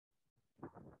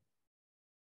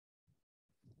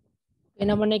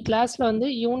நம்ம இன்னைக்கு கிளாஸில் வந்து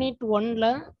யூனிட் 1ல்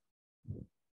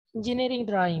இன்ஜினியரிங்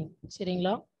டிராயிங்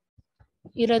சரிங்களா.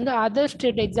 இதில் வந்து அதர்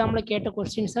ஸ்டேட் எக்ஸாமில் கேட்ட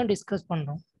கொஸ்டின்ஸ் தான் டிஸ்கஸ்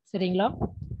பண்ணுறோம் சரிங்களா.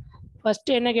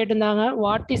 ஃபஸ்ட்டு என்ன கேட்டிருந்தாங்க,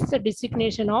 what is the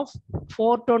designation of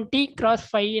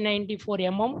 420x594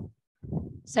 mm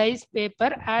size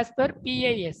paper as per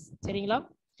BIS சரிங்களா.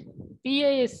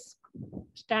 பிஐஎஸ்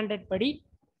ஸ்டாண்டர்ட் படி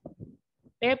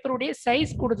பேப்பருடைய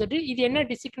சைஸ் கொடுத்துட்டு இது என்ன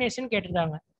டிசிக்னேஷன்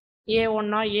கேட்டிருக்காங்க, A1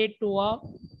 A2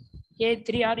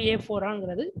 A3 R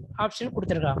A4ங்கிறது option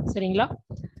கொடுத்துருக்காங்க சரிங்களா.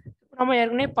 நம்ம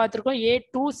ஏற்கனவே பார்த்துருக்கோம்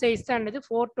A2 சைஸ் தான் என்னது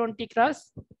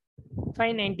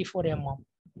 420x594 mm.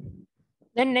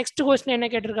 Then next question என்ன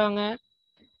கேட்டிருக்காங்க,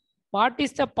 what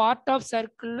is the part of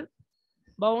circle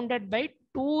bounded by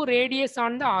 2 radius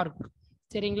on the arc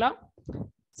சரிங்களா.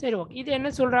 சரி ஓகே, இது என்ன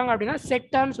சொல்கிறாங்க அப்படின்னா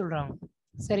செக்டார்னு சொல்கிறாங்க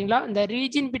சரிங்களா. இந்த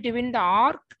region between the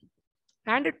arc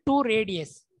and 2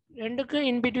 radius ரெண்டுக்கும்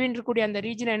இன் பிட்வீன் இருக்கக்கூடிய அந்த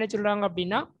ரீஜனை என்ன சொல்கிறாங்க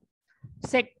அப்படின்னா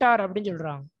செக்டார் அப்படின்னு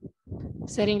சொல்கிறாங்க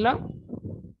சரிங்களா.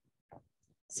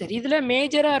 சரி, இதில்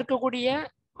மேஜராக இருக்கக்கூடிய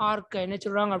ஆர்க் என்ன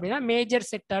சொல்கிறாங்க அப்படின்னா மேஜர்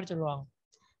செக்டார் சொல்லுவாங்க.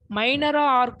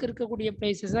 மைனராக ஆர்க் இருக்கக்கூடிய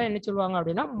பிளேசஸ் தான் என்ன சொல்லுவாங்க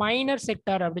அப்படின்னா மைனர்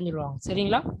செக்டார் அப்படின்னு சொல்லுவாங்க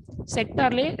சரிங்களா.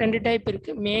 செக்டார்லேயே 2 டைப்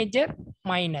இருக்குது, major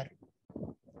minor.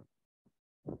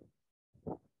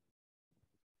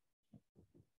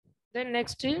 Then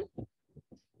next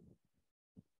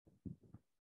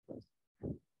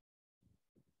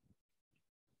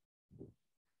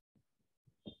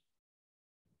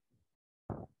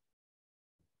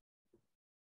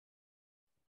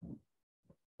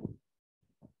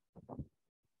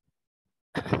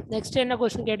next என்ன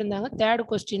கொஸ்டின் கேட்டிருந்தாங்க, third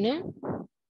question,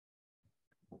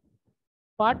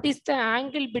 what is the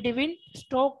angle between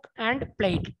stroke and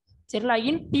flight சரிங்களா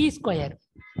இன் டி ஸ்கொயர்.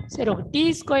 சரி ஓகே, டி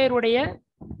ஸ்கொயர் உடைய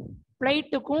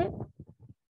பிளைட்டுக்கும்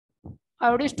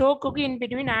அவருடைய ஸ்டோக்குக்கும் இன்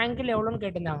பிட்வீன் ஆங்கிள் எவ்வளோன்னு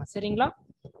கேட்டிருந்தாங்க சரிங்களா.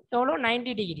 எவ்வளோ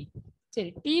 90 டிகிரி. சரி,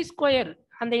 டி ஸ்கொயர்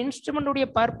அந்த இன்ஸ்ட்ருமெண்ட்டுடைய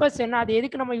பர்பஸ் என்ன, அது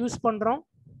எதுக்கு நம்ம யூஸ் பண்ணுறோம்,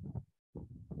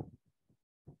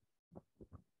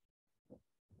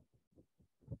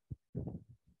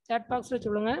 சாட் பாக்ஸில்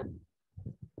சொல்லுங்கள்.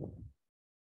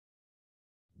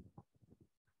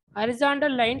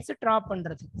 ஹரிசாண்டல் லைன்ஸ் ட்ரா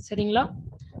பண்ணுறது சரிங்களா.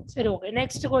 சரி ஓகே,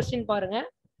 நெக்ஸ்ட் கொஸ்டின் பாருங்கள்.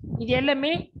 இது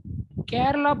எல்லாமே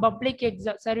கேரளா பப்ளிக்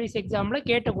எக்ஸாம் சர்வீஸ் எக்ஸாமில்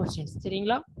கேட்ட கொஸ்டின்ஸ்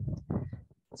சரிங்களா.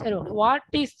 சரி okay,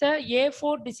 what is the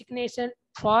A4 designation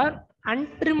for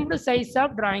untrimmed size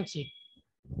of drawing sheet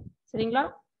சரிங்களா.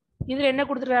 இதில் என்ன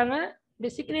கொடுத்துருக்காங்க,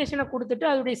 டிசிக்னேஷனை கொடுத்துட்டு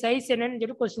அதோடைய சைஸ் என்னன்னு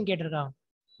சொல்லி கொஸ்டின் கேட்டிருக்காங்க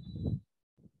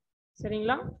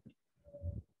சரிங்களா.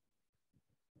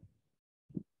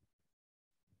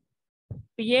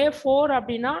 இப்போ A4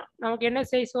 அப்படின்னா நமக்கு என்ன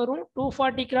சைஸ் வரும்,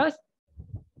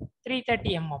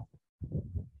 240x330 mm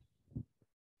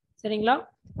சரிங்களா.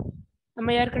 நம்ம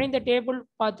ஏற்கனவே இந்த டேபிள்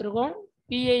பார்த்துருக்கோம்,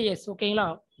 பிஐஎஸ் ஓகேங்களா,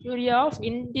 பியூரியா ஆஃப்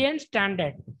இந்தியன்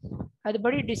ஸ்டாண்டர்ட்,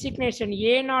 அதுபடி டிசிக்னேஷன்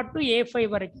A0 to A5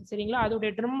 வரைக்கும் சரிங்களா.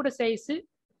 அதோடைய ட்ரிம்டு சைஸு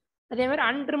அதே மாதிரி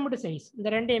அன்ட்ரிம்டு சைஸ் இந்த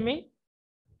ரெண்டையுமே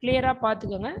கிளியராக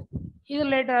பார்த்துக்கோங்க. இது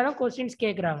ரிலேட்டடாக தான் கொஸ்டின்ஸ்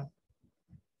கேட்குறாங்க.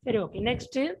 சரி ஓகே,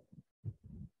 நெக்ஸ்ட்டு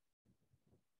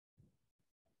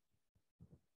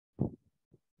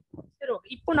சரி ஓகே,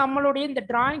 இப்போ நம்மளுடைய இந்த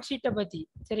டிராயிங் ஷீட்டை பற்றி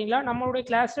சரிங்களா நம்மளுடைய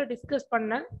கிளாஸில் டிஸ்கஸ்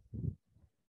பண்ண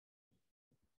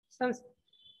சம்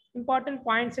இம்பார்ட்டன்ட்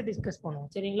பாயிண்ட்ஸை டிஸ்கஸ் பண்ணுவோம்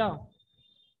சரிங்களா.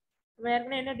 நம்ம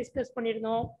ஏற்கனவே என்ன டிஸ்கஸ்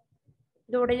பண்ணியிருந்தோம்,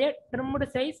 இதோடைய ட்ரிம்டு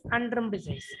சைஸ் அன்ட்ரிம்டு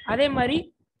சைஸ், அதே மாதிரி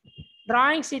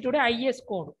டிராயிங் ஷீட்டுடைய ஐஎஸ்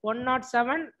கோடு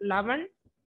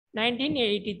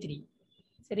 107/11/1983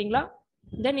 சரிங்களா.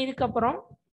 தென் இதுக்கப்புறம்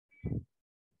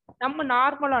நம்ம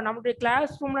நார்மலாக நம்மளுடைய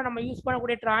கிளாஸ் ரூமில் நம்ம யூஸ்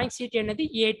பண்ணக்கூடிய டிராயிங் ஷீட் என்னது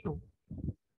A2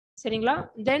 சரிங்களா.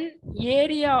 தென்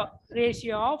area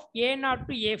ratio of A0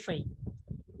 to A5,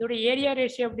 இதோடைய ஏரியா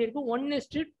ரேஷியோ எப்படி இருக்கும்,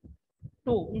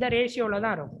 1:2 இந்த ரேஷியோவில்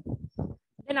தான் இருக்கும்.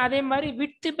 தென் அதே மாதிரி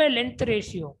விட்த் பை லென்த்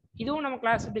ரேஷியோ, இதுவும் நம்ம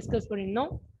கிளாஸ் டிஸ்கஸ்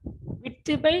பண்ணியிருந்தோம்.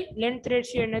 விட்த் பை லென்த்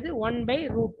ரேஷியோ என்னது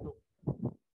 1/√2.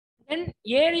 தென்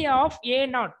ஏரியா ஆஃப்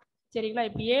A0 சரிங்களா.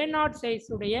 இப்போ A0 சைஸ்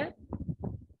உடைய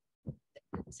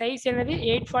சைஸ் என்னது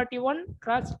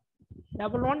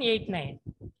 841x1189.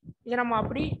 இதை நம்ம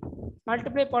அப்படி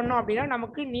மல்டிப்ளை பண்ணோம் அப்படின்னா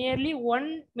நமக்கு நியர்லி 1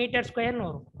 மீட்டர் ஸ்கொயர்னு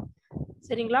வரும்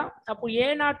சரிங்களா. அப்போ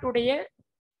A0 உடைய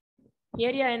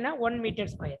ஏரியா என்ன 1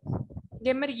 மீட்டர் ஸ்கொயர்.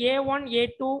 இதே மாதிரி A1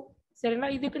 A2 சரிங்களா,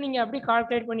 இதுக்கு நீங்கள் அப்படி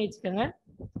கால்குலேட் பண்ணி வச்சுக்கோங்க.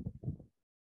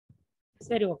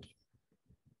 சரி ஓகே,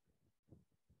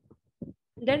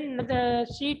 தென் இந்த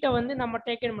ஷீட்டை வந்து நம்ம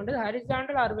டேக்கன் பண்ணுறது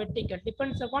horizontal R vertical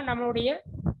depends upon நம்மளுடைய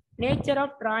நேச்சர்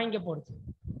ஆஃப் டிராயிங்கை பொறுத்து.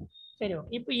 சரி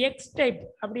ஓகே, இப்போ எக்ஸ் டைப்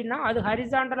அப்படின்னா அது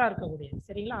ஹரிசாண்டலாக இருக்கக்கூடியது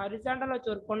சரிங்களா. ஹரிசாண்டலாக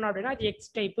வச்சு ஒரு பொண்ணு அப்படின்னா அது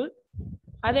எக்ஸ் டைப்பு,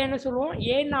 அதை என்ன சொல்லுவோம்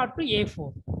A0 to A4.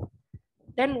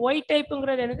 Then Y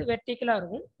டைப்புங்கிறது எனக்கு வெர்டிக்கலாக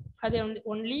இருக்கும், அது வந்து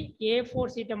ஒன்லி A4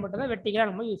 சீட்டை மட்டும் தான் வெர்டிக்கலாக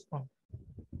நம்ம யூஸ் பண்ணுவோம்.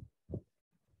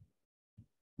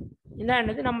 இதான்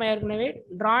என்னது நம்ம ஏற்கனவே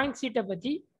டிராயிங் ஷீட்டை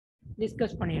பற்றி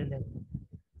டிஸ்கஸ் பண்ணியிருந்தது.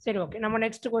 சரி, ஓகே, நம்ம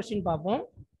நெக்ஸ்ட் கொஸ்டின் பார்ப்போம்.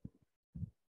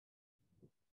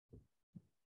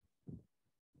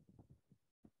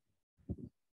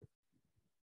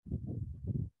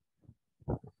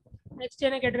 நெக்ஸ்ட்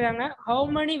என்ன கேட்டிருக்காங்க, how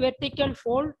many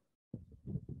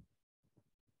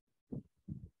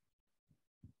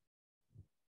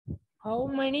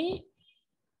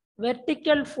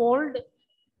vertical fold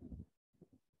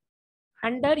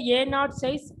under A0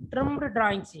 size trimmed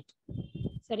drawing sheet.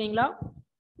 சரிங்களா,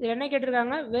 இது என்ன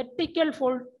கேட்டிருக்காங்க, வெர்டிக்கல்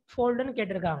ஃபோல்டுன்னு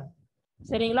கேட்டிருக்காங்க.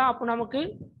 சரிங்களா, அப்போ நமக்கு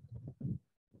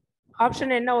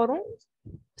ஆப்ஷன் என்ன வரும்,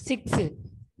 6.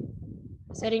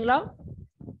 சரிங்களா,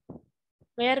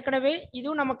 ஏற்கனவே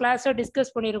இதுவும் நம்ம கிளாஸில்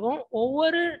டிஸ்கஸ் பண்ணியிருக்கோம்.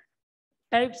 ஒவ்வொரு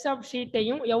டைப்ஸ் ஆஃப்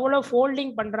ஷீட்டையும் எவ்வளோ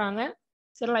ஃபோல்டிங் பண்ணுறாங்க,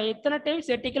 சரிங்களா, எத்தனை டைம்ஸ்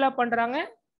வெர்டிக்கலாக பண்ணுறாங்க,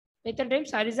 எத்தனை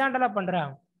டைம்ஸ் ஹரிசாண்டலாக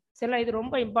பண்ணுறாங்க. சரிங்களா, இது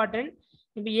ரொம்ப இம்பார்ட்டன்ட்.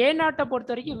 இப்போ A0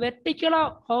 பொறுத்த வரைக்கும் வெர்டிக்கலாக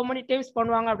ஹவு மெனி டைம்ஸ்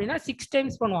பண்ணுவாங்க அப்படின்னா 6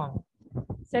 டைம்ஸ் பண்ணுவாங்க.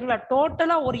 சரிங்களா,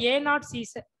 டோட்டலாக ஒரு A0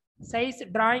 சைஸ்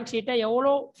டிராயிங் ஷீட்டை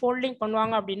எவ்வளோ ஃபோல்டிங்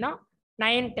பண்ணுவாங்க அப்படின்னா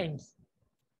 9 டைம்ஸ்.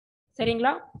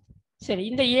 சரிங்களா, சரி,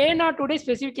 இந்த A0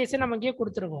 ஸ்பெசிஃபிகேஷன் நம்ம இங்கே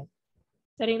கொடுத்துருக்கோம்.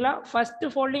 சரிங்களா, ஃபர்ஸ்ட்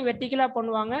ஃபோல்டிங் வெர்டிக்கலாக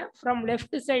பண்ணுவாங்க from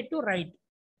left side to right.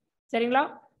 சரிங்களா,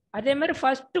 அதே மாதிரி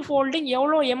ஃபர்ஸ்ட் ஃபோல்டிங்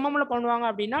எவ்வளோ எம்எம்ல பண்ணுவாங்க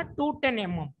அப்படின்னா 210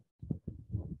 mm.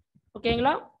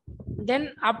 ஓகேங்களா, தென்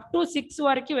அப் டு 6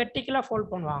 வரைக்கும் வெர்டிக்கலாக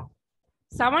ஃபோல்ட் பண்ணுவாங்க.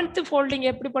 7th ஃபோல்டிங்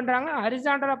எப்படி பண்ணுறாங்க,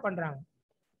 ஹரிசாண்டலாக பண்ணுறாங்க.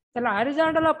 சரிங்களா,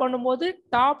 ஹரிசாண்டலாக பண்ணும்போது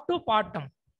டாப் டு பாட்டம்.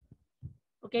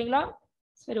 ஓகேங்களா,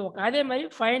 சரி, ஓகே. அதே மாதிரி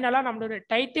ஃபைனலாக நம்மளுடைய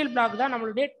டைட்டில் பிளாக் தான்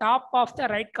நம்மளுடைய டாப் ஆஃப் த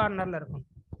ரைட் கார்னரில் இருக்கும்.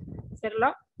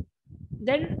 சரிங்களா,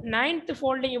 தென் 9th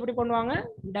ஃபோல்டிங் எப்படி பண்ணுவாங்க,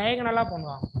 டயகனலாக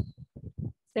பண்ணுவாங்க.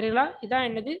 சரிங்களா, இதான்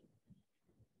என்னது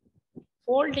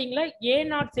ஃபோல்டிங்கில்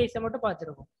A0 சைஸை மட்டும்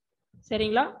பார்த்துருக்கோம்.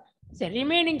 சரிங்களா, சரி,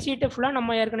 ரிமைனிங் ஷீட்டை ஃபுல்லாக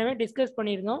நம்ம ஏற்கனவே டிஸ்கஸ்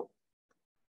பண்ணியிருந்தோம்.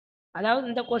 அதாவது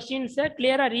இந்த கொஸ்டின்ஸை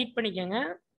கிளியராக ரீட் பண்ணிக்கோங்க.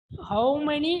 ஹவு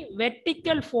மெனி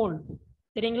வெர்டிக்கல் ஃபோல்டு,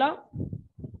 சரிங்களா,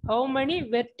 ஹவு மெனி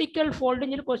வெர்டிக்கல்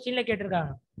ஃபோல்டுன்னு சொல்லி கொஸ்டினில்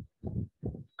கேட்டிருக்காங்க.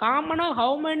 காமனாக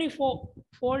ஹவு மெனி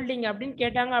ஃபோல்டிங் அப்படின்னு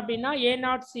கேட்டாங்க அப்படின்னா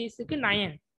A0 சைஸுக்கு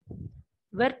 9,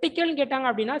 வெர்டிக்கல்னு கேட்டாங்க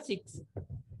அப்படின்னா 6.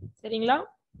 சரிங்களா,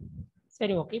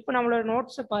 சரி, ஓகே. இப்போ நம்மளோட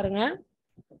நோட்ஸை பாருங்க.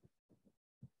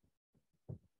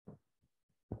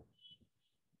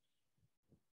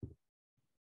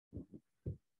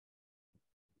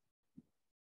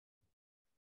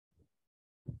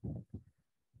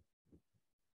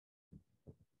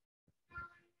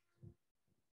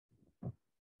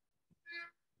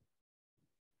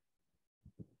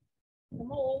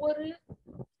 நம்ம ஒவ்வொரு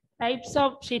டைப்ஸ்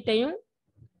ஆஃப் ஷீட்டையும்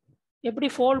எப்படி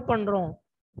ஃபோல்ட் பண்ணுறோம்,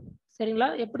 சரிங்களா,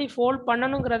 எப்படி ஃபோல்ட்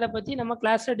பண்ணணுங்கிறத பற்றி நம்ம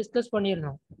கிளாஸில் டிஸ்கஸ்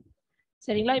பண்ணியிருந்தோம்.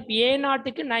 சரிங்களா, இப்போ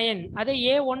A0க்கு 9, அதே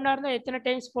A1 இருந்தால் எத்தனை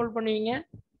டைம்ஸ் ஃபோல்ட் பண்ணுவீங்க,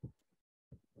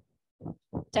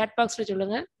 சாட் பாக்ஸில்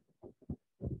சொல்லுங்க.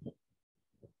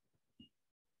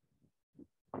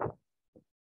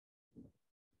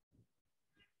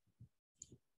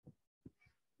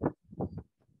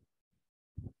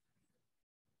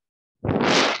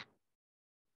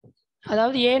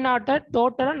 அதாவது A0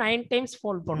 டோட்டலாக 9 டைம்ஸ்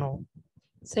ஃபோல்ட் பண்ணுவோம்.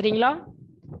 சரிங்களா,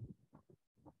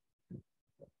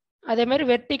 அதே மாதிரி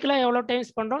வெர்டிக்கலாக எவ்வளோ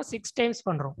டைம்ஸ் பண்ணுறோம், 6 டைம்ஸ்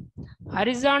பண்ணுறோம்.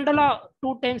 ஹரிசாண்டலாக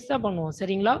 2 டைம்ஸ் தான் பண்ணுவோம்.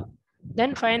 சரிங்களா,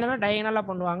 தென் ஃபைனலாக டயகனலாக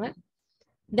பண்ணுவாங்க.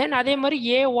 தென் அதே மாதிரி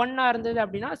A1 இருந்தது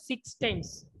அப்படின்னா 6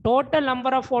 times. Total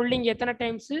number of folding எத்தனை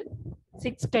டைம்ஸு,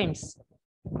 6 டைம்ஸ்.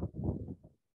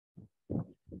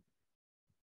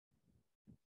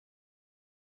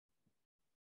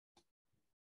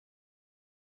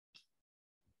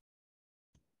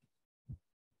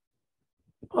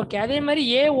 ஓகே, அதே மாதிரி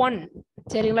A1,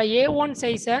 சரிங்களா, A1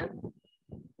 சைஸை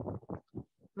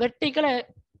வெர்டிக்கலை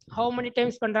ஹவு மெனி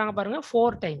டைம்ஸ் பண்ணுறாங்க பாருங்க,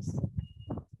 4 டைம்ஸ்.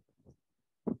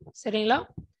 சரிங்களா,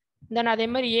 தென் அதே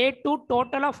மாதிரி A2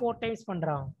 டோட்டலாக 4 டைம்ஸ்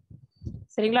பண்ணுறாங்க.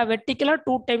 சரிங்களா, வெர்டிக்கலாக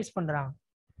 2 டைம்ஸ் பண்ணுறாங்க.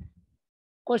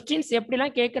 கொஸ்டின்ஸ்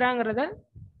எப்படிலாம் கேட்குறாங்கிறத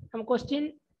நம்ம கொஸ்டின்,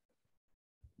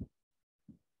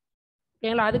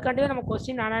 ஓகேங்களா, அதுக்காண்டி தான் நம்ம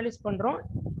கொஸ்டின் அனாலிஸ் பண்ணுறோம்.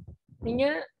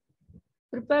 நீங்கள்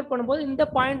ப்ரிப்பேர் பண்ணும்போது இந்த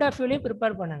பாயிண்ட் ஆஃப் வியூலையும்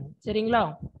ப்ரிப்பேர் பண்ணுங்க. சரிங்களா,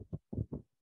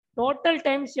 டோட்டல்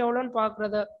டைம்ஸ் எவ்வளோன்னு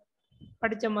பார்க்குறத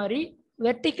படித்த மாதிரி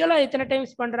வெர்டிக்கலாக எத்தனை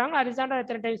டைம்ஸ் பண்ணுறாங்க, ஹரிசாண்டலாக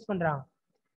எத்தனை டைம்ஸ் பண்ணுறாங்க.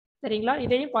 சரிங்களா,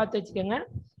 இதையும் பார்த்து வச்சுக்கோங்க.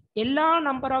 எல்லா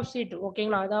நம்பர் ஆஃப் ஷீட்,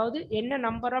 ஓகேங்களா, அதாவது என்ன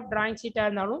நம்பர் ஆஃப் டிராயிங் ஷீட்டாக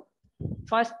இருந்தாலும்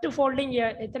ஃபர்ஸ்ட் ஃபோல்டிங்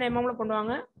எத்தனை எம்எம்ல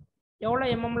பண்ணுவாங்க, எவ்வளோ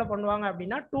எம்எம்ல பண்ணுவாங்க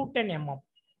அப்படின்னா 210 mm.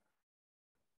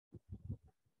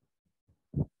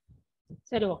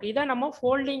 சரி, ஓகே. இதான் நம்ம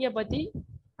ஃபோல்டிங்கை பற்றி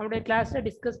நம்மளுடைய கிளாஸில்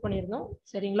டிஸ்கஸ் பண்ணியிருந்தோம்.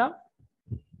 சரிங்களா,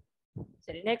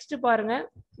 சரி, நெக்ஸ்ட் பாருங்க.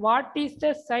 What is the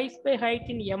size by height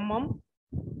in mm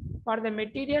for the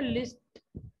material list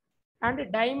and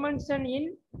dimension in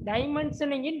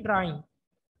dimensioning in drawing.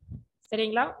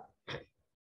 சரிங்களா?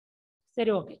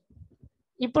 சரி, ஓகே.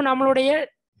 இப்போ நம்மளுடைய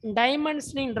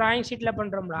டைமென்ஷனிங் டிராயிங் ஷீட்டில்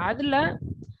பண்ணுறோம்ல, அதில்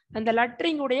அந்த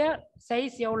லெட்டரிங் உடைய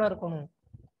சைஸ் எவ்வளோ இருக்கணும்?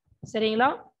 சரிங்களா?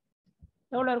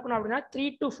 எவ்வளோ இருக்கணும் அப்படின்னா 3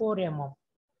 to 4 mm.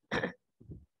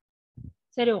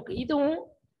 சரி, ஓகே. இதுவும்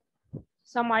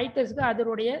சம் ஐட்டம்ஸ்க்கு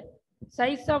அதனுடைய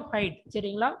சைஸ் ஆஃப் ஹைட்.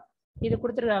 சரிங்களா? இது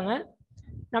கொடுத்துருக்காங்க.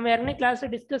 நம்ம ஏற்கனவே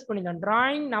கிளாஸில் டிஸ்கஸ் பண்ணியிருந்தோம்.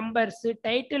 Drawing numbers,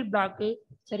 title block.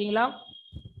 சரிங்களா?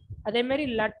 அதேமாரி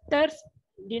letters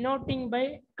denoting by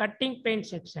cutting paint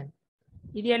section,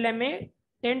 இது எல்லாமே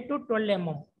 10 to 12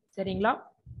 mm. சரிங்களா?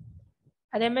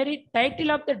 அதேமாரி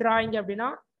டைட்டில் ஆஃப் த டிராயிங் அப்படின்னா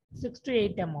 6 to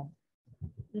 8 mm.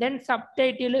 Then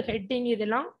subtitle, heading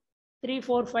இதெல்லாம் 3,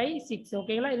 4, 5, 6.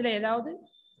 ஓகேங்களா? இதில் ஏதாவது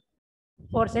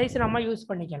ஒரு சைஸ் நம்ம யூஸ்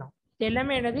பண்ணிக்கலாம். இது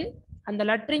எல்லாமே என்னது? அந்த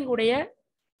லெட்டரிங் உடைய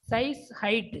சைஸ்,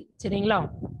 ஹைட். சரிங்களா?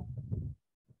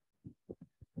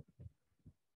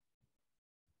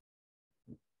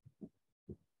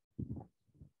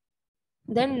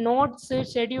 தென் நோட்ஸு,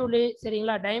 ஷெடியூலு.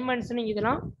 சரிங்களா? டைமென்ஷனிங்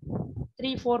இதெல்லாம்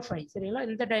 3, 4, 5. சரிங்களா?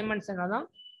 இந்த டைமென்ஷனில் தான்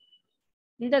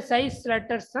இந்த சைஸ்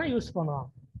லெட்டர்ஸ் தான் யூஸ் பண்ணுவாங்க.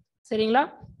 சரிங்களா?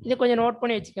 இதை கொஞ்சம் நோட்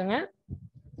பண்ணி வச்சுக்கோங்க.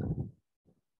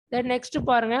 தென் நெக்ஸ்ட்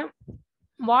பாருங்க,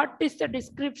 what is the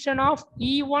description of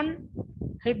E1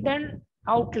 hidden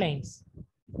outlines?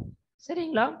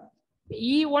 சரிங்களா?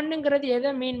 E1ங்கிறது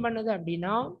எதை மீன் பண்ணுது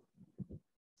அப்படின்னா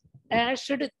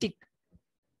dashed thick.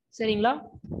 சரிங்களா?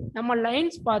 நம்ம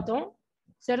லைன்ஸ் பார்த்தோம்.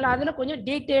 சரி, அதில் கொஞ்சம்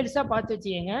டீட்டெயில்ஸாக பார்த்து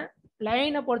வச்சுக்கோங்க.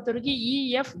 லைனை பொறுத்த வரைக்கும்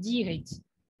EFGH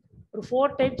ஒரு 4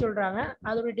 டைப் சொல்கிறாங்க.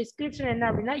 அதோட டிஸ்கிரிப்ஷன் என்ன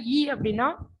அப்படின்னா, E அப்படின்னா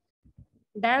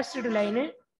dashed line,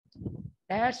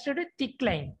 dashed thick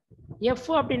line. F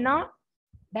அப்படின்னா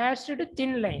dashed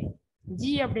thin லைன்.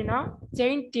 G அப்படின்னா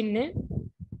செயின் தின்னு.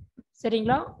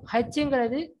 சரிங்களா?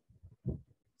 ஹச்ங்கிறது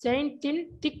chain thin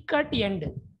thick at end.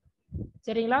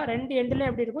 சரிங்களா? ரெண்டு எண்டில்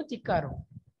எப்படி இருக்கும்? திக்காக இருக்கும்.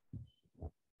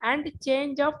 And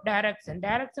change of direction,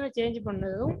 டைரக்ஷனை change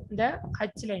பண்ணதும் இந்த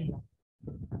ஹச் லைன் தான்.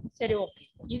 சரி, ஓகே.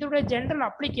 இதோட ஜென்ரல்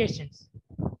அப்ளிகேஷன்ஸ்,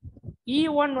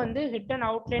 E1 வந்து ஹிடன்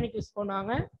அவுட்லைனுக்கு யூஸ்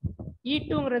பண்ணுவாங்க.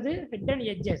 E2ங்கிறது ஹிடன்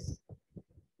எட்ஜஸ்.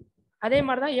 அதே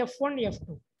மாதிரி தான் F1,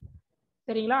 F2.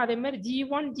 சரிங்களா? அதே மாதிரி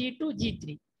G1, G2,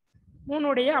 G3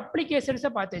 மூணுடைய அப்ளிகேஷன்ஸை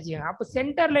பார்த்து வச்சுக்கோங்க. அப்போ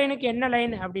சென்டர் லைனுக்கு என்ன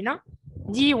லைன் அப்படின்னா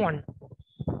G1.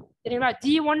 சரிங்களா?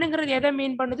 G1ங்கிறது எதை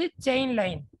மீன் பண்ணுது? Chain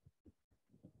line.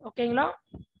 ஓகேங்களா?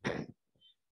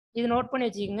 இது நோட் பண்ணி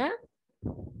வச்சுக்கோங்க.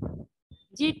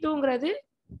 G2ங்கிறது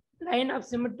line of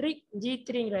symmetry,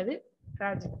 G3ங்கிறது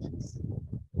ட்ராஜெக்டரிஸ்.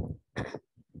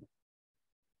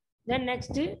 Then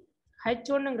next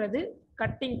H1ங்கிறது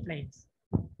cutting plains.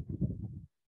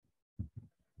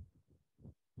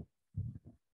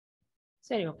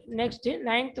 சரி, ஓகே. நெக்ஸ்ட்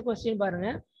 9th கொஸ்டின் பாருங்க.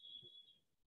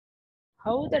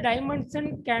 How the dimension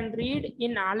can read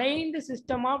in aligned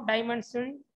system of dimension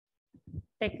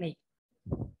technique.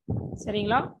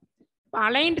 சரிங்களா?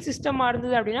 அலைன்ட் சிஸ்டமாக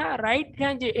இருந்தது அப்படின்னா ரைட்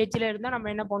ஹேண்ட் எட்ஜில் இருந்தால் நம்ம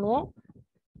என்ன பண்ணுவோம்?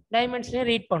 டைமென்ஷனை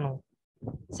ரீட் பண்ணுவோம்.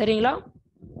 சரிங்களா?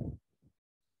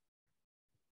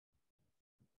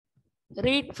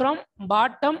 Read from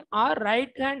bottom R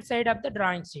right hand side of the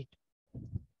drawing sheet.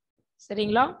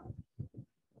 சரிங்களா?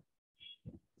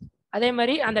 அதே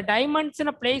மாதிரி அந்த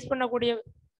டைமென்ஷனை பிளேஸ் பண்ணக்கூடிய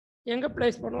எங்கே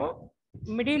பிளேஸ் பண்ணுவோம்?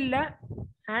 Middle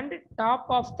and top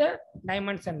of the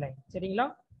dimension line. சரிங்களா?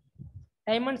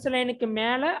 டைமென்ஷன் லைனுக்கு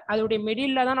மேலே அதோடைய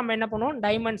மிடில் தான் நம்ம என்ன பண்ணுவோம்?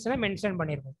 டைமென்ஷனை மென்ஷன்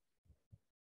பண்ணியிருக்கோம்.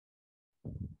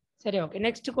 சரி, ஓகே.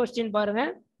 நெக்ஸ்ட் கொஸ்டின் பாருங்க.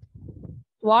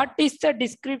 What is the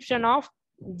description of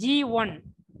G1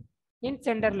 in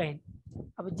centre line?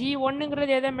 அப்போ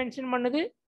G1ங்கிறது எதை மென்ஷன் பண்ணுது?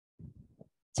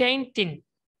 செயின் தின்.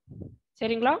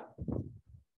 சரிங்களா?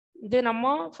 இது நம்ம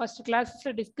ஃபர்ஸ்ட்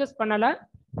கிளாஸில் டிஸ்கஸ் பண்ணலை.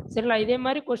 சரிங்களா? இதே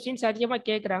மாதிரி கொஸ்டின்ஸ் அதிகமாக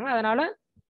கேட்குறாங்க. அதனால்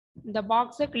இந்த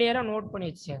பாக்ஸை கிளியராக நோட் பண்ணி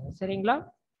வச்சுக்கோங்க. சரிங்களா?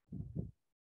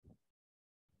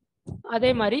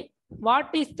 அதே மாதிரி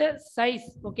வாட் இஸ் த சைஸ்?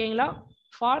 ஓகேங்களா?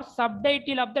 For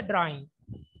subtitle of the drawing.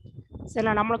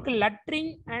 சரிங்களா? நம்மளுக்கு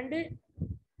லெட்டரிங் அண்டு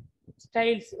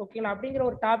ஸ்டைல்ஸ், ஓகேங்களா, அப்படிங்கிற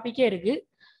ஒரு டாப்பிக்கே இருக்குது.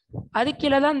 அது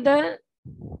கீழே தான் இந்த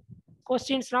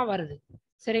கொஸ்டின்ஸ்லாம் வருது.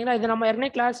 சரிங்களா? இது நம்ம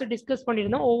ஏற்கனவே கிளாஸ் டிஸ்கஸ்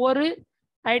பண்ணியிருந்தோம். ஒவ்வொரு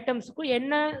ஐட்டம்ஸுக்கும்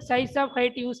என்ன சைஸ் ஆஃப்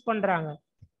ஹைட் யூஸ் பண்ணுறாங்க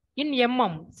இன்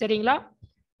MM. சரிங்களா?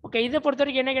 ஓகே. இதை பொறுத்த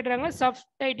வரைக்கும் என்ன கேட்டுறாங்க?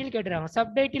 சப்டைட்டில் கேட்டுறாங்க.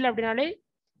 சப்டைட்டில் அப்படின்னாலே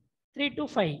 3 to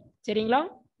 5. சரிங்களா?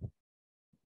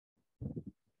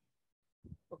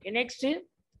 Okay. Next,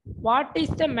 what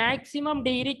is the maximum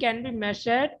degree can be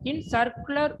measured in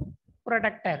circular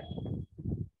protector?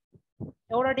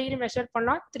 எவ்வளோ டிகிரி மெஷர்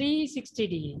பண்ணலாம்? 360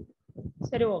 டிகிரி.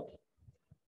 சரி, ஓகே.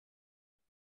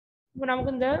 இப்போ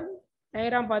நமக்கு இந்த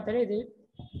டயக்ராம் பார்த்தாலே இது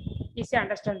ஈஸியாக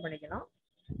அண்டர்ஸ்டாண்ட் பண்ணிக்கலாம்.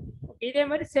 இதே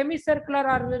மாதிரி செமி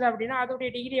சர்க்குலராக இருந்தது அப்படின்னா அதோடைய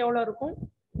டிகிரி எவ்வளோ இருக்கும்?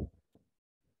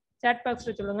 சாட்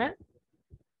பாக்ஸில் சொல்லுங்க.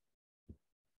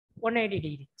 180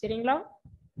 டிகிரி. சரிங்களா?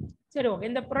 சரி, ஓகே.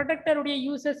 இந்த ப்ரொடெக்டருடைய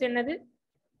யூசஸ் என்னது?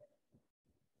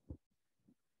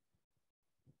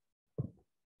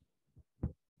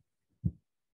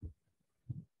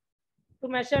 To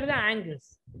measure the angles.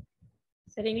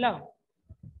 சரிங்களா?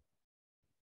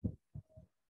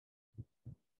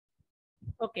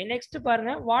 ஓகே, நெக்ஸ்ட்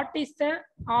பாருங்க. வாட் இஸ் த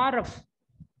ஆர்எஃப்,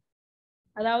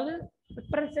 அதாவது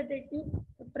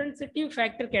ரெப்ரசன்டேட்டிவ்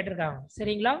ஃபேக்டர் கேட்டிருக்காங்க.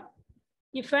 சரிங்களா?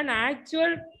 If an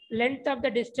actual length of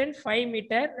the distance 5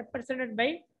 meter represented by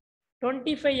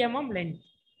 25 mm length.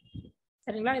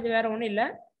 சரிங்களா? இது வேற ஒன்றும் இல்லை,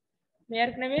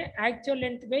 ஏற்கனவே ஆக்சுவல்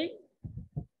லென்த் பை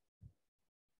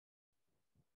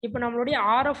இப்போ நம்மளுடைய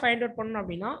ஆர்எஃப் ஃபைண்ட் அவுட் பண்ணணும்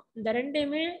அப்படின்னா இந்த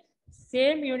ரெண்டையுமே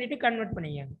சேம் யூனிட் கன்வெர்ட்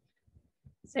பண்ணிங்க.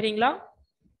 சரிங்களா?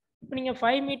 இப்போ நீங்கள்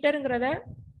 5 மீட்டருங்கிறத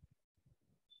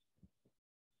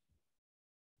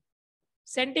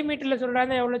சென்டிமீட்டரில்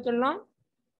சொல்கிறாங்க, எவ்வளோ சொல்லலாம்?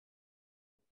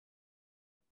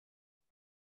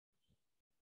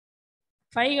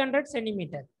 500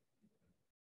 சென்டிமீட்டர்.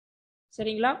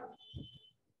 சரிங்களா?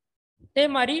 அதே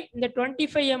மாதிரி இந்த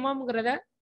 25 mm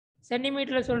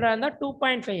சென்டிமீட்டரில் சொல்கிறாங்க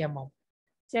 2.5 mm.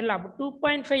 சரிங்களா? அப்போ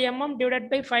 2.5 mm டிவைடட்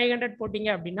பை 500 போட்டிங்க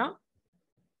அப்படின்னா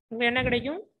உங்களுக்கு என்ன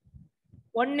கிடைக்கும்?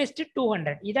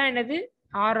 1:200. இதான் என்னது?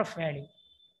 RF value.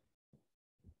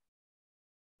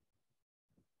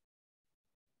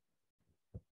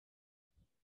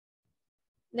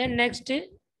 Then next,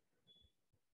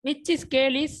 which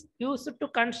scale is used to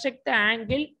construct the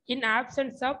angle in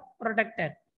absence of protector?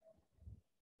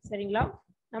 சரிங்களா?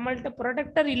 நம்மள்ட்ட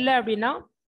ப்ரொடெக்டர் இல்லை அப்படின்னா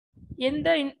எந்த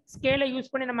ஸ்கேலை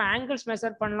யூஸ் பண்ணி நம்ம ஆங்கிள்ஸ்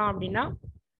மெஷர் பண்ணலாம் அப்படின்னா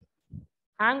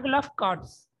ஆங்கிள் ஆஃப்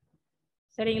கார்ட்ஸ்.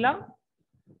 சரிங்களா?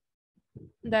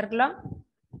 இந்த இருக்கலாம்,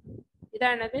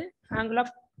 இதான் என்னது? Angle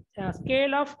of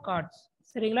scale of cards.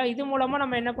 சரிங்களா? இது மூலமா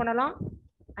நம்ம என்ன பண்ணலாம்?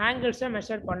 ஆங்கிள்ஸை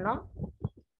மெஷர் பண்ணலாம்.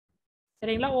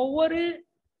 சரிங்களா? ஒவ்வொரு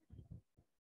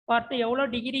பார்ட்டு எவ்வளோ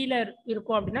டிகிரியில்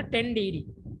இருக்கும் அப்படின்னா 10 டிகிரி.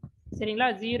 சரிங்களா?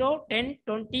 0, 10,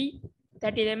 20,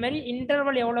 30 இதே மாதிரி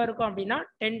இன்டர்வல் எவ்வளோ இருக்கும் அப்படின்னா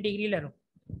 10 டிகிரியில் இருக்கும்.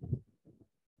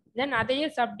 தென் அதையே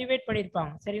சப்டிவைட்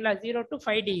பண்ணியிருப்பாங்க. சரிங்களா? 0 to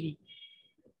 5 டிகிரி.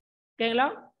 ஓகேங்களா?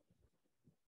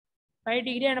 5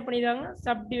 டிகிரி என்ன பண்ணியிருக்காங்க?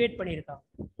 சப்டிவைட் பண்ணியிருக்காங்க.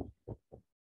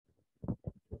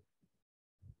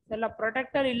 சரிங்களா?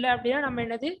 ப்ரொடெக்டர் இல்லை அப்படின்னா நம்ம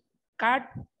என்னது? காட்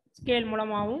ஸ்கேல்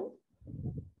மூலமாகவும்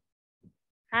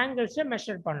ஆங்கிள்ஸை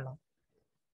மெஷர் பண்ணலாம்.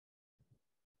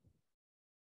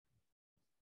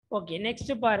 ஓகே,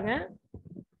 நெக்ஸ்ட் பாருங்க.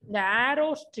 இந்த ஆரோ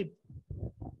ஸ்ட்ரிப்.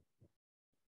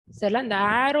 சரிங்களா? இந்த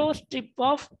ஆரோ strip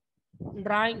of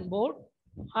drawing board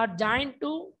are join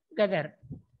together.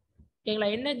 ஓகேங்களா?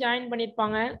 என்ன ஜாயின்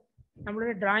பண்ணியிருப்பாங்க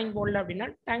நம்மளோட டிராயிங் போர்டில் அப்படின்னா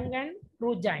டங் அண்ட் ட்ரூ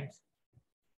ஜாயின்ஸ்.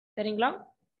 சரிங்களா?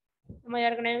 நம்ம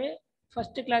ஏற்கனவே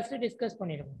ஃபர்ஸ்ட் கிளாஸ்ல டிஸ்கஸ்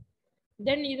பண்ணியிருக்கோம்.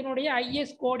 தென் இதனுடைய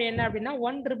ஐஎஸ் கோட் என்ன அப்படின்னா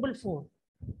 144.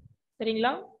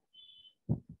 சரிங்களா?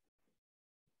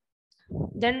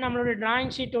 தென் நம்மளோட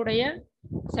டிராயிங் ஷீட்டோடைய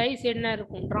சைஸ் என்ன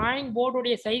இருக்கும்? டிராயிங்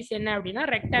போர்டுடைய சைஸ் என்ன அப்படின்னா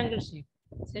ரெக்டாங்கிள் ஷீட்.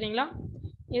 சரிங்களா?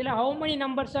 இதில் how many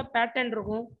numbers of pattern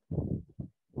இருக்கும்?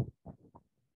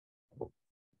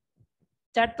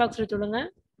 சாட் பாக்ஸில் சொல்லுங்க.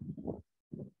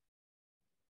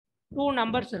 2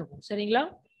 நம்பர்ஸ் இருக்கும். சரிங்களா?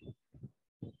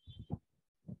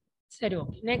 சரி,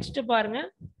 ஓகே. நெக்ஸ்ட் பாருங்க.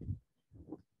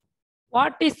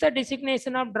 What is the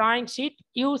designation of drawing sheet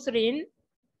used in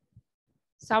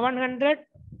 700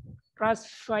 x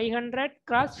 500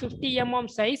 x 50 mm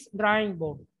size drawing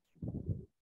board?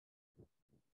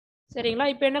 சரிங்களா?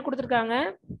 இப்போ என்ன கொடுத்துருக்காங்க?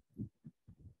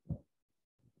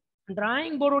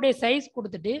 டிராயிங் போர்டுடைய சைஸ்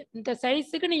கொடுத்துட்டு இந்த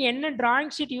சைஸுக்கு நீங்க என்ன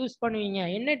டிராயிங் ஷீட் யூஸ் பண்ணுவீங்க,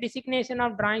 என்ன designation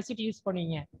of drawing sheet use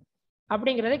பண்ணுவீங்க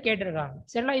அப்படிங்கிறத கேட்டிருக்காங்க.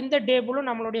 சரிங்களா? இந்த டேபிளும்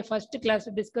நம்மளுடைய ஃபர்ஸ்ட் கிளாஸ்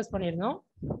டிஸ்கஸ் பண்ணியிருந்தோம்.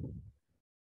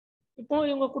 இப்போ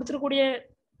இவங்க கொடுத்துருக்கூடிய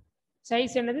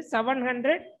சைஸ் என்னது?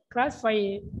 700 x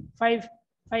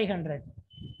 500.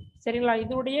 சரிங்களா?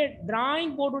 இதோடைய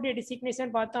டிராயிங் போர்டுடைய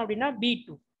டெசிக்னேஷன் பார்த்தோம் அப்படின்னா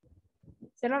B2.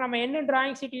 சரிங்களா? நம்ம என்ன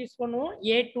டிராயிங் ஷீட் யூஸ் பண்ணுவோம்?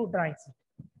 A2 drawing sheet.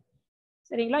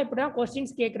 சரிங்களா? இப்படிதான்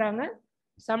கொஸ்டின்ஸ் கேட்குறாங்க.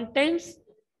 சம்டைம்ஸ்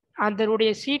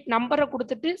அதனுடைய ஷீட் நம்பரை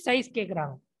கொடுத்துட்டு சைஸ்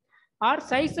கேட்குறாங்க, ஆர்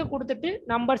சைஸை கொடுத்துட்டு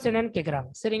நம்பர்ஸ் என்னன்னு கேட்குறாங்க.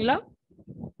 சரிங்களா?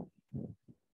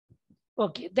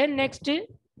 Okay. Then next,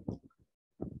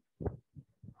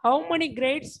 how many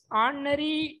grades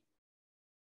ordinary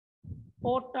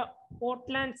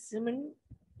Portland cement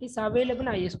is available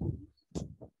in high school?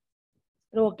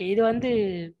 Okay, இது வந்து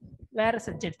வேற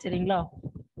சப்ஜெக்ட். சரிங்களா?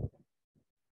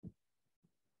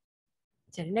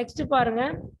 சரி, நெக்ஸ்ட் பாருங்க.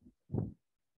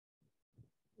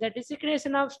 The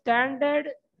designation of standard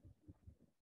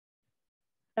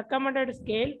recommended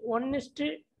scale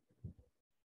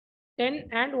 1:10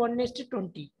 and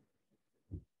 1:20.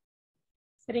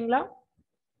 சரிங்களா?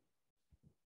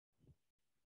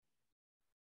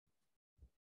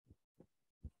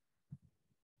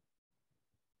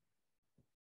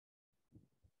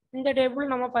 இந்த டேபிள்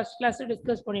நம்ம ஃபர்ஸ்ட் கிளாஸ்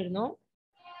டிஸ்கஸ் பண்ணியிருந்தோம்.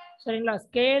 சரிங்களா?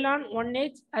 ஸ்கேல் ஆன் 1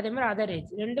 ஏஜ் அதே மாதிரி அதர்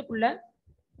ஏஜ் ரெண்டுக்குள்ள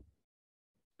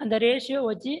அந்த ரேஷியோ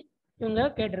வச்சு இவங்க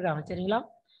கேட்டிருக்காங்க. சரிங்களா?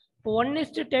 இப்போ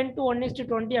 1:10 to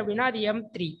 1:20 அப்படின்னா அது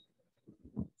M3.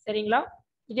 சரிங்களா?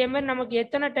 இதே மாதிரி நமக்கு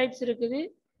எத்தனை டைப்ஸ் இருக்குது?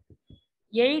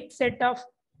 8 செட் ஆஃப்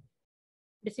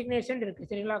டிசிக்னேஷன் இருக்கு.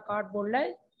 சரிங்களா?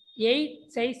 கார்ட்போர்டில் 8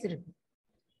 சைஸ் இருக்கு.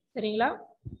 சரிங்களா?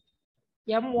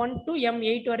 M1 to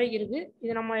M8 வரைக்கும் இருக்கு.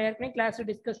 இது நம்ம ஏற்கனவே கிளாஸ்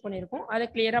டிஸ்கஸ் பண்ணியிருக்கோம். அதை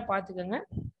கிளியராக பார்த்துக்கோங்க.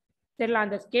 சரிங்களா?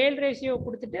 அந்த ஸ்கேல் ரேஷியோ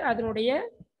கொடுத்துட்டு அதனுடைய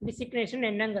டிசிக்னேஷன்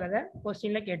என்னங்கிறத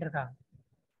கொஸ்டின்ல கேட்டிருக்காங்க.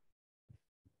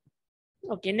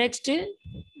 Okay, next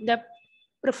the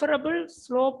preferable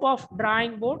slope of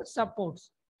drawing board supports.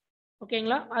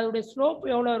 ஓகேங்களா? அதோடைய ஸ்லோப்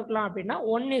எவ்வளோ இருக்கலாம் அப்படின்னா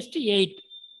 1:8.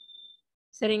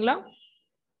 சரிங்களா?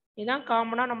 இதுதான்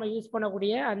காமனாக நம்ம யூஸ்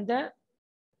பண்ணக்கூடிய அந்த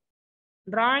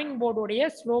டிராயிங் போர்டுடைய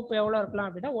ஸ்லோப் எவ்வளோ இருக்கலாம்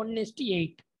அப்படின்னா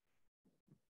 1:8.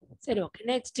 சரி, okay.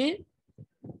 Next,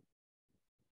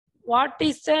 what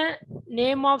is the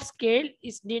name of scale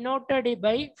is denoted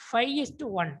by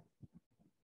 5:1.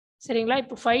 சரிங்களா?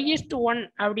 இப்போ 5:1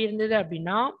 அப்படி இருந்தது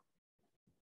அப்படின்னா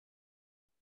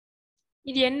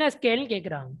இது என்ன ஸ்கேல்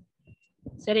கேட்குறாங்க.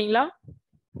 சரிங்களா?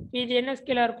 இது என்ன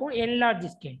ஸ்கேலா இருக்கும்? Enlarge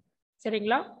scale.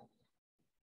 சரிங்களா?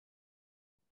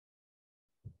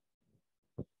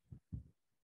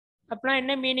 அப்படின்னா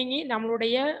என்ன மீனிங்?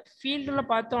 நம்மளுடைய ஃபீல்டில்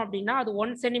பார்த்தோம் அப்படின்னா அது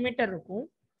 1 சென்டிமீட்டர் இருக்கும்.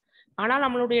 ஆனால்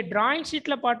நம்மளுடைய டிராயிங்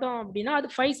ஷீட்டில் பார்த்தோம் அப்படின்னா அது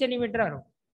 5 சென்டிமீட்டராக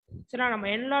இருக்கும். சரி, நம்ம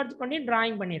என்லார்ஜ் பண்ணி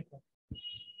டிராயிங் பண்ணியிருக்கோம்.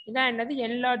 இதான் என்னது?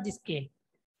 Enlarge scale.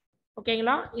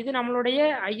 ஓகேங்களா? இது நம்மளுடைய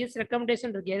ஐஎஸ்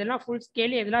ரெக்கமெண்டேஷன் இருக்குது. எதெல்லாம் ஃபுல்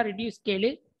ஸ்கேலு, எதெல்லாம் ரிடியூஸ் ஸ்கேலு.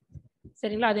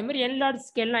 சரிங்களா? அதே மாதிரி என்லார்ஜ்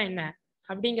ஸ்கேல்லாம் என்ன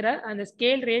அப்படிங்கிற அந்த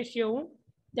ஸ்கேல் ரேஷியோவும்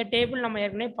இந்த டேபிள் நம்ம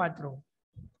ஏற்கனவே பார்த்துருவோம்.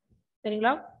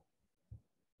 சரிங்களா?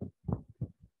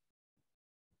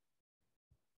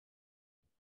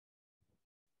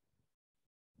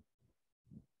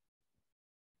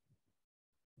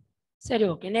 சரி,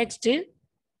 ஓகே. நெக்ஸ்ட்,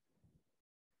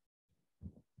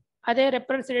 அதே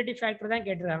ரெப்ரசன்டேட்டிவ் ஃபேக்டர் தான்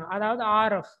கேட்டிருக்காங்க, அதாவது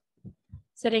ஆர்எஃப்.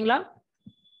 சரிங்களா?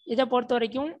 இதை பொறுத்த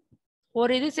வரைக்கும்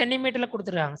ஒரு இது சென்டிமீட்டரில்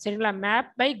கொடுத்துருக்காங்க. சரிங்களா?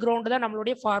 மேப் பை கிரவுண்டு தான்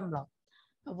நம்மளுடைய ஃபார்முலா.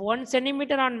 1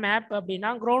 சென்டிமீட்டர் ஆன் மேப்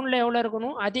அப்படின்னா கிரவுண்டில் எவ்வளோ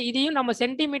இருக்கணும்? இதையும் நம்ம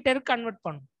சென்டிமீட்டருக்கு கன்வெர்ட்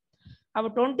பண்ணணும். அப்போ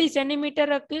 20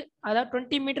 சென்டிமீட்டருக்கு, அதாவது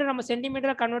 20 மீட்டர் நம்ம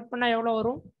சென்டிமீட்டரை கன்வெர்ட் பண்ணால் எவ்வளோ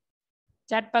வரும்?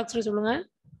 சாட் பாக்ஸில் சொல்லுங்கள்.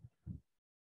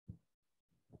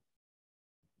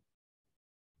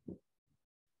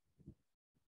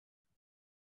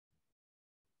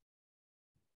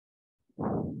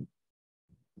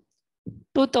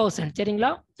 $2000. சரிங்களா?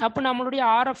 அப்போ நம்மளுடைய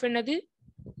ஆர்எஃப் என்னது?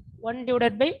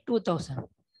 1/2000.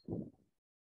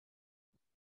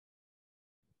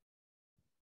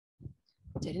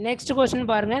 சரி, நெக்ஸ்ட் கொஸ்டின்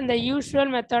பாருங்க. இந்த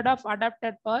usual method of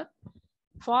adapted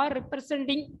for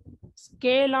representing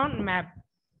scale on map.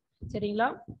 சரிங்களா?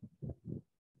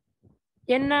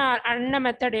 என்ன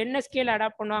மெத்தட், என்ன ஸ்கேல்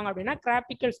அடாப்ட் பண்ணுவாங்க அப்படின்னா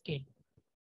கிராபிக்கல் ஸ்கேல்.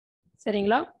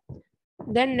 சரிங்களா?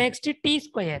 Then next D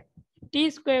square. D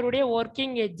ஸ்கொயருடைய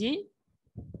working edge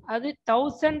அது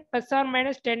 1000 ±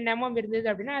 10 mm இருந்தது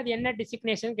அப்படின்னா அது என்ன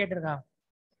டிசிக்னேஷன் கேட்டிருக்காங்க.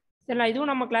 சரிங்களா? இதுவும்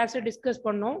நம்ம கிளாஸில் டிஸ்கஸ்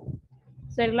பண்ணோம்.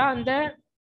 சரிங்களா? அந்த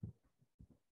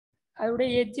அதோடைய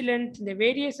எட்ஜ் லென்த் இந்த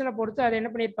வேரியேஷனை பொறுத்து அதை என்ன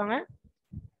பண்ணியிருப்பாங்க?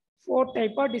 4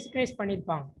 டைப்பாக டிஸ்கிரைஸ்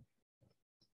பண்ணியிருப்பாங்க.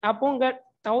 அப்போ உங்க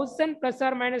 1000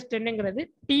 ± 10ங்கிறது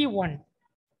T1.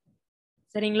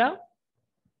 சரிங்களா?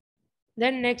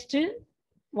 Then next,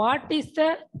 what is the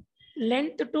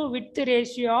length to width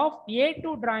ratio of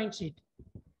A2 drawing sheet?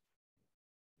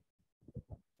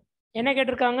 என்ன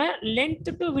கேட்டிருக்காங்க? லென்த்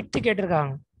டு விட்த்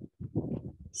கேட்டிருக்காங்க.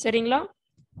 சரிங்களா?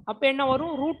 அப்போ என்ன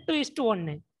வரும்?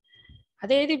 √2:1.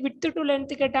 அதே இது விட்த் டு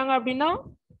லென்த் கேட்டாங்க அப்படின்னா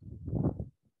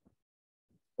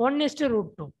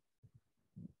 1:√2.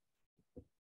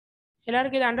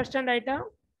 எல்லாருக்கும் இது அண்டர்ஸ்டாண்ட் ஆயிட்டா?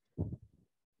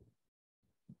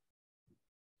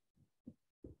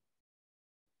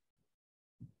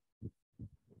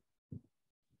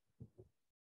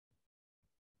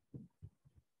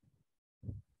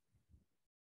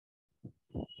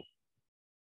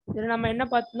 இதில் நம்ம என்ன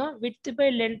பார்த்தோம்னா விட்த் பை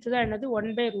லென்த் தான் என்னது?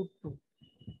 1/√2.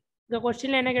 இந்த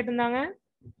கொஸ்டின்ல என்ன கேட்டிருந்தாங்க?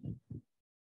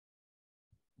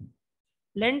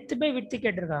 லென்த் பை விட்த்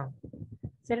கேட்டிருக்காங்க.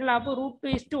 சரிங்களா? அப்போ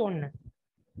 √2:1.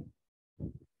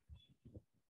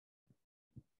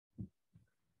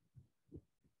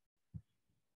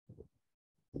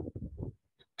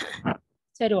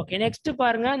 சரி, ஓகே. நெக்ஸ்ட்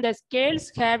பாருங்க. இந்த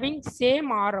ஸ்கேல்ஸ் ஹேவிங் சேம்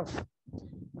ஆர்எஃப்.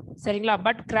 சரிங்களா?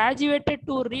 But graduated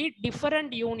to read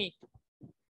different unit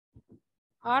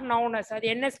R noun as. அது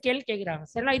என்ன ஸ்கேல் கேட்குறாங்க.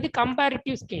 சரிங்களா? இது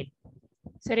கம்பேரிட்டிவ் ஸ்கேல்.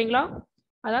 சரிங்களா?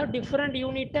 அதாவது டிஃபரெண்ட்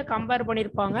யூனிட்டை கம்பேர்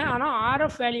பண்ணியிருப்பாங்க, ஆனால்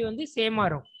ஆர்எஃப் வேல்யூ வந்து சேமாக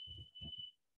இருக்கும்.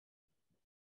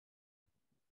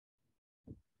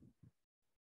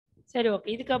 சரி ஓகே.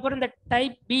 இதுக்கப்புறம் இந்த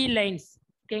டைப் பி லைன்ஸ்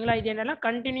ஓகேங்களா, இது என்னன்னா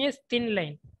கண்டினியூஸ் தின்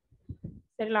லைன்.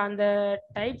 சரிங்களா, அந்த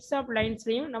டைப்ஸ் ஆஃப்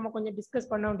லைன்ஸ்லையும் நம்ம கொஞ்சம் டிஸ்கஸ்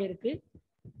பண்ண வேண்டியிருக்கு.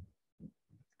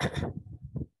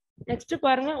 நெக்ஸ்ட்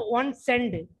பாருங்க, ஒன்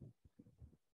சென்ட்.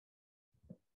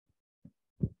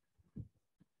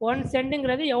 ஒன்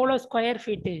சென்ட்டுங்கிறது எவ்வளோ ஸ்கொயர்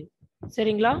ஃபீட்டு?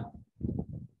 சரிங்களா,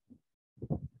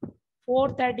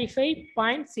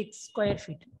 435.6 ஸ்கொயர்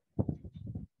ஃபீட்.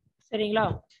 சரிங்களா,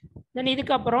 தென்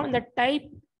இதுக்கப்புறம் இந்த type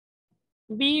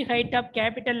B height of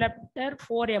capital letter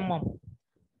 4 mm.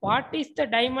 What is the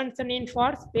dimension in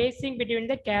for spacing between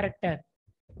the character?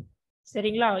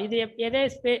 சரிங்களா, இது எதை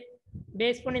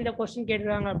பேஸ் பண்ணி இந்த கொஸ்டின்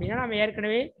கேட்டுருக்காங்க அப்படின்னா, நம்ம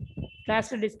ஏற்கனவே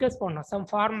கிளாஸ்ல டிஸ்கஸ் பண்ணோம் சம்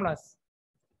ஃபார்முலாஸ்.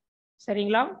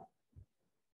 சரிங்களா,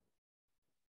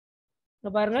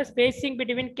 இங்க பாருங்க, ஸ்பேசிங்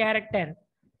பிட்வீன் கேரக்டர்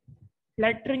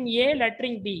லெட்டரிங் ஏ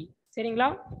லெட்டரிங் பி. சரிங்களா,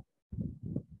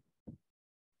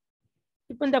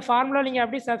 இப்போ இந்த ஃபார்முலா நீங்கள்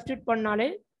அப்படியே சப்ஸ்டியூட் பண்ணாலே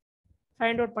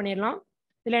ஃபைண்ட் அவுட் பண்ணிடலாம்.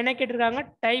 இதில் என்ன கேட்டிருக்காங்க,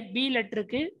 type B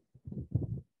லெட்டருக்கு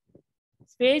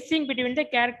spacing between the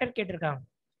character கேட்டிருக்காங்க.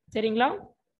 சரிங்களா,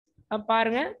 அப்போ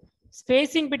பாருங்க,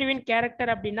 ஸ்பேசிங் பிட்வீன்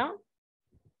கேரக்டர் அப்படின்னா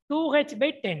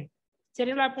 2h/10.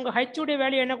 சரிங்களா, இப்போ உங்கள் h உடைய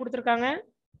வேல்யூ என்ன கொடுத்துருக்காங்க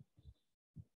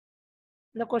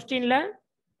இந்த கொஸ்டின்ல?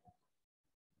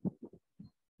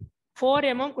 4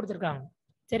 mm கொடுத்துருக்காங்க.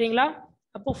 சரிங்களா,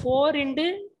 அப்போ 4 ×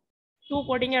 2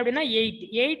 போட்டிங்க அப்படின்னா 8.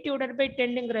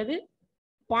 8/10ங்கிறது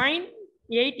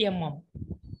 0.8 mm.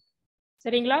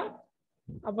 சரிங்களா,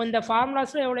 அப்போ இந்த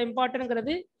ஃபார்முலாஸில் எவ்வளோ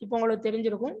இம்பார்ட்டன்ட்ங்கிறது இப்போ உங்களுக்கு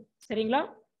தெரிஞ்சிருக்கும். சரிங்களா,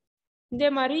 இதே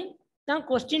மாதிரி தான்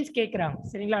கொஸ்டின்ஸ் கேட்குறாங்க.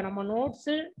 சரிங்களா, நம்ம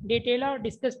நோட்ஸு டீட்டெயிலாக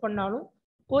டிஸ்கஸ் பண்ணாலும்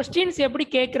கொஸ்டின்ஸ் எப்படி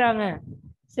கேட்குறாங்க,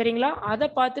 சரிங்களா, அதை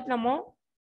பார்த்துட்டு நம்ம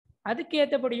அதுக்கு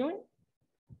ஏற்றபடியும்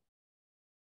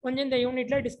கொஞ்சம் இந்த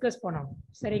யூனிட்ல டிஸ்கஸ் பண்ணணும்.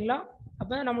 சரிங்களா,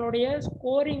 அப்போ நம்மளுடைய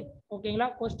ஸ்கோரிங் ஓகேங்களா,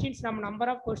 கொஸ்டின்ஸ் நம்ம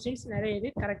நம்பர் ஆஃப் கொஸ்டின்ஸ் நிறைய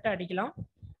இது கரெக்டாக அடிக்கலாம்.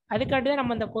 அதுக்காண்டி தான்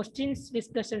நம்ம இந்த கொஸ்டின்ஸ்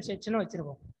டிஸ்கஷன் செக்ஷனும்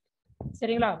வச்சுருக்கோம்.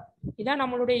 சரிங்களா, இதான்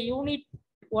நம்மளுடைய யூனிட்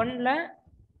 1ல,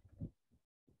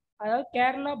 அதாவது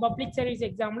கேரளா பப்ளிக் சர்வீஸ்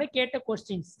எக்ஸாமில் கேட்ட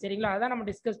கொஸ்டின்ஸ். சரிங்களா, அதான் நம்ம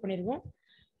டிஸ்கஸ் பண்ணியிருக்கோம்.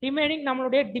 ரிமைனிங்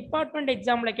நம்மளுடைய டிபார்ட்மெண்ட்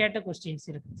எக்ஸாமில் கேட்ட கொஸ்டின்ஸ்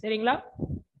இருக்குது. சரிங்களா,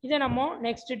 இதை நம்ம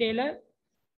நெக்ஸ்ட் டேல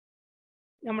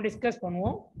நம்ம டிஸ்கஸ்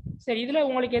பண்ணுவோம். சரி, இதில்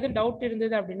உங்களுக்கு எதுவும் டவுட்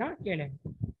இருந்தது அப்படின்னா கேளுங்க.